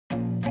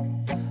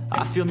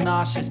I feel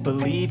nauseous,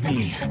 believe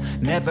me.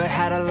 Never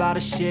had a lot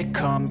of shit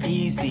come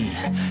easy.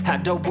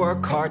 Had to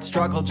work hard,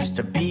 struggle just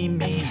to be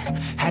me.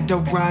 Had to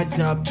rise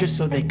up just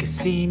so they could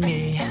see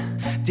me.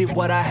 Did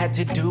what I had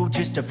to do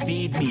just to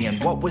feed me.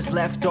 And what was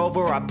left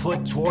over I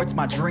put towards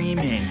my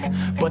dreaming.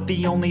 But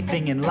the only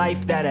thing in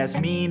life that has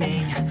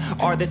meaning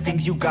are the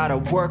things you gotta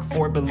work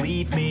for,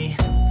 believe me.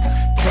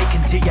 Take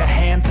into your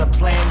hands a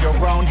plan.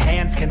 Your own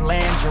hands can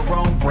land your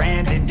own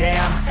brand. And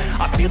damn,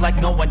 I feel like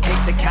no one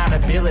takes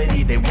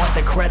accountability. They want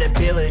the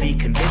credibility,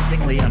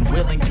 convincingly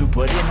unwilling to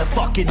put in the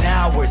fucking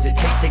hours it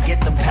takes to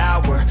get some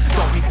power.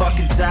 Don't be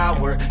fucking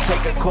sour,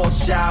 take a cold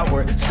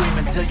shower. Scream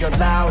until you're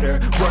louder,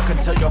 work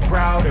until you're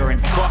prouder.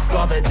 And fuck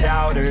all the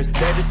doubters,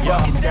 they're just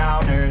fucking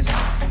downers.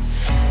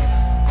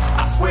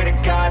 I swear to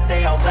God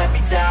they all let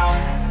me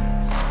down.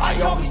 I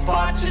always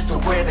fought just to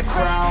wear the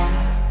crown.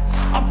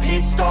 I'm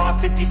pissed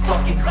off at these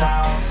fucking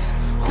clowns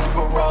who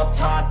were all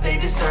taught they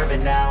deserve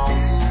an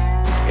ounce.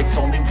 It's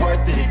only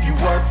worth it if you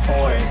work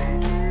for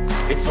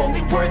it. It's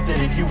only worth it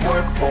if you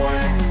work for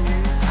it.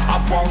 I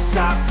won't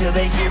stop till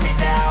they hear me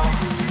now.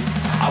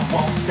 I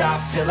won't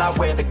stop till I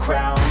wear the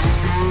crown.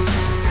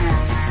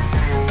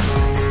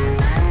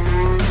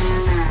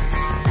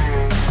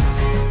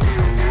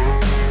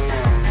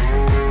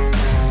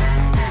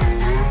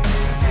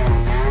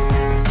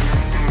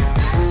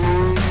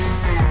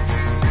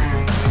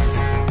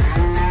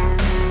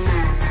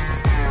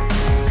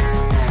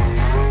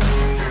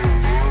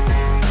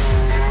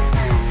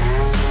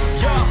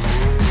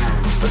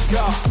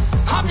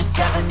 I'm just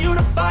telling you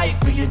to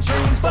fight for your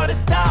dreams, but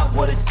it's not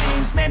what it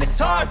seems. Man, it's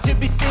hard to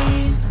be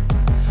seen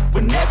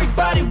when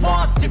everybody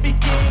wants to be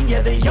king.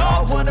 Yeah, they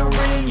all wanna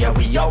ring, yeah,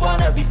 we all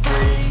wanna be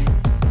free.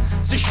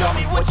 So show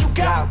me what you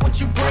got,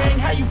 what you bring,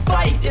 how you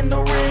fight in the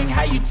ring,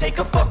 how you take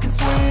a fucking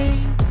swing.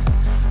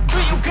 Do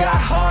you got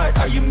heart,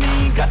 are you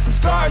mean? Got some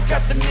scars,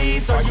 got some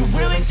needs, are you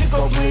willing to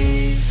go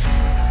bleed?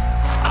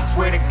 I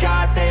swear to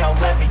God they all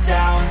let me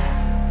down.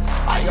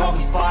 I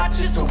always fought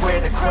just to wear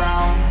the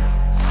crown.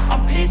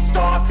 I'm pissed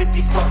off at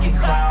these fucking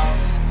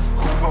clowns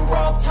who were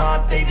all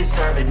taught they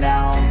deserve an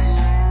ounce.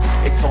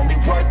 It's only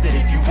worth it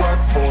if you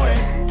work for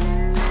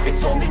it.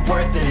 It's only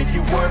worth it if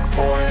you work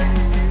for it.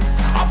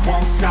 I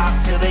won't stop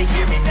till they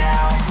hear me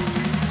now.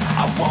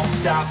 I won't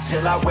stop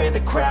till I wear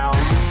the crown.